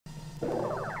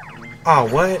Oh,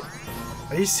 what?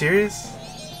 Are you serious?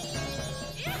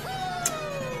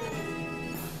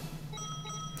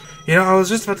 You know, I was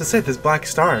just about to say there's black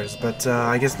stars, but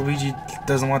I guess Luigi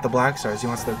doesn't want the black stars. He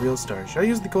wants the real stars. Should I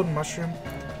use the golden mushroom?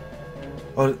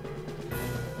 Oh,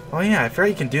 yeah, I forgot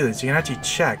you can do this. You can actually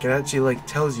check. It actually, like,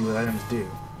 tells you what items do.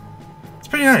 It's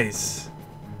pretty nice.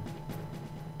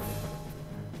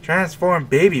 Transform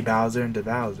Baby Bowser into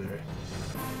Bowser.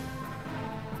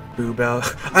 Boo Bell.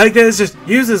 I like that it's just,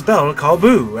 use this bell to call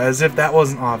Boo, as if that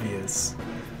wasn't obvious.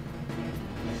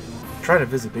 Try to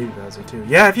visit Baby Bowser, too.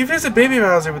 Yeah, if you visit Baby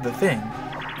Bowser with the thing,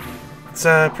 it's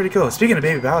pretty cool. Speaking of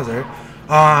Baby Bowser,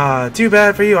 too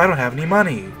bad for you, I don't have any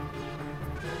money.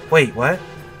 Wait, what?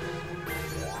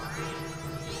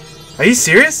 Are you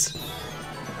serious?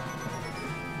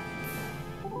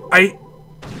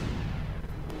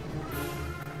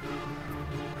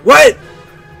 What?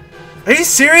 Are you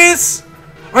serious?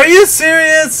 Are you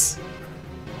serious?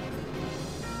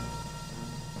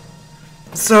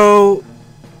 So,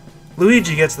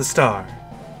 Luigi gets the star.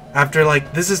 After,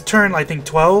 like, this is turn, I think,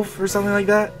 12 or something like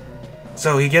that.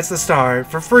 So he gets the star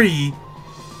for free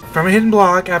from a hidden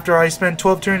block after I spent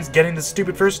 12 turns getting the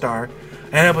stupid first star.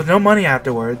 I ended up with no money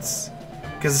afterwards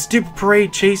because the stupid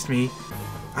parade chased me.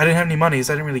 I didn't have any money,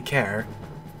 so I didn't really care.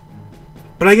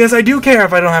 But I guess I do care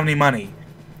if I don't have any money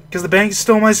because the bank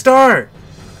stole my star.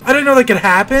 I didn't know that could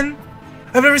happen.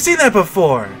 I've never seen that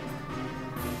before.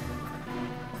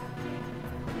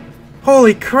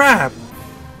 Holy crap.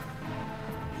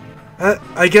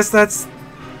 I guess that's...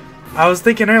 I was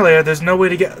thinking earlier, there's no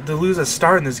way to lose a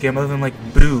star in this game other than like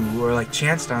Boo or like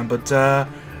Chance Time, but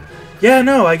yeah,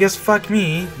 no, I guess fuck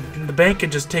me. The bank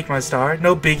can just take my star,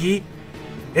 no biggie.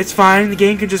 It's fine, the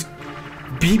game can just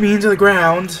beat me into the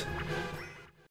ground.